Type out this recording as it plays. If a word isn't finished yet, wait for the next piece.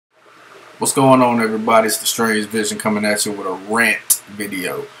What's going on, everybody? It's the Strange Vision coming at you with a rant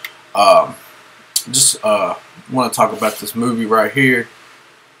video. Just want to talk about this movie right here,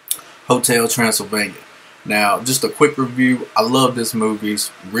 Hotel Transylvania. Now, just a quick review. I love this movie.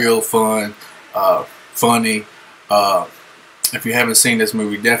 It's real fun, funny. If you haven't seen this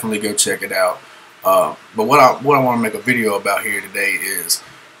movie, definitely go check it out. But what I want to make a video about here today is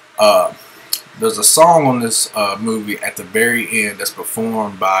there's a song on this movie at the very end that's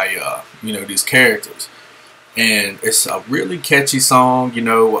performed by these characters, and it's a really catchy song.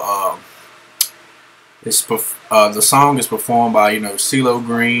 The song is performed by CeeLo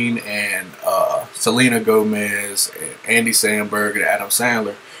Green and Selena Gomez and Andy Samberg and Adam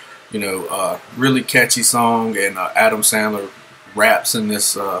Sandler. Really catchy song, and Adam Sandler raps in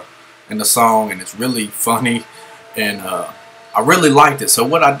this in the song, and it's really funny, and I really liked it. So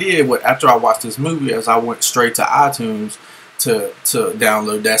what I did after I watched this movie is I went straight to iTunes to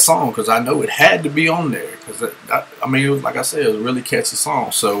download that song, because I know it had to be on there, because I mean, it was, like I said, it was a really catchy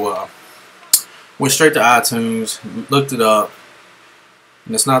song. So went straight to iTunes, looked it up,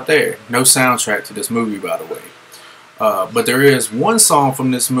 and it's not there. No soundtrack to this movie, by the way. But there is one song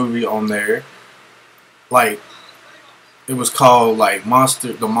from this movie on there. Like, it was called like the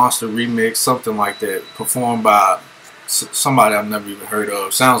Monster Remix, something like that, performed by somebody I've never even heard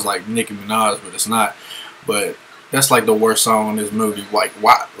of. Sounds like Nicki Minaj, but it's not. But that's like the worst song in this movie. Like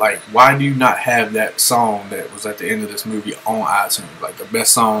why do you not have that song that was at the end of this movie on iTunes? Like, the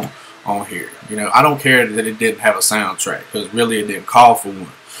best song on here. I don't care that it didn't have a soundtrack, because really it didn't call for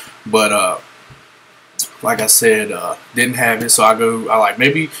one. But like I said, didn't have it. So I like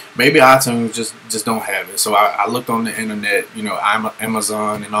maybe iTunes just don't have it. So I looked on the internet,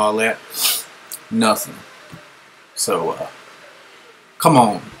 Amazon and all that. Nothing. So come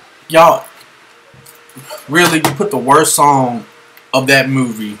on, y'all. Really, you put the worst song of that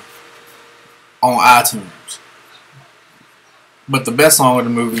movie on iTunes, but the best song of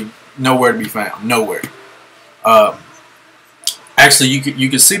the movie nowhere to be found. Nowhere. Actually, you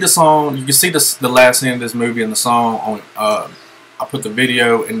can see the song. You can see the last scene of this movie and the song on. I put the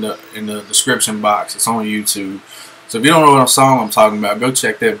video in the description box. It's on YouTube. So if you don't know what song I'm talking about, go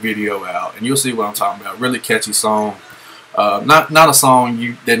check that video out, and you'll see what I'm talking about. Really catchy song. Not a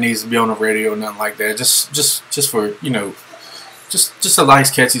song that needs to be on the radio or nothing like that. Just for just a nice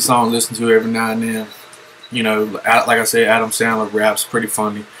catchy song to listen to every now and then. Like I said, Adam Sandler raps, pretty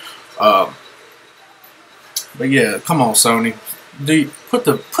funny. But yeah, come on, Sony. Put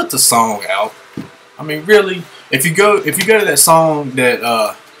the song out. I mean, really, if you go to that song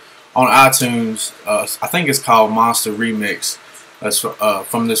that on iTunes, I think it's called Monster Remix. That's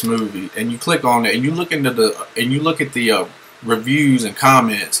from this movie, and you click on it, and you look at the reviews and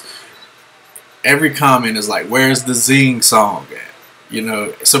comments. Every comment is like, "Where's the Zing song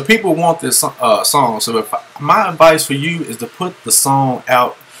at?" So people want this song. So my advice for you is to put the song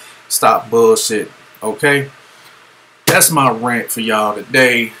out. Stop bullshit. Okay. That's my rant for y'all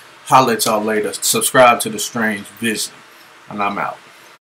today. Holla at y'all later. Subscribe to The Strange Vision. And I'm out.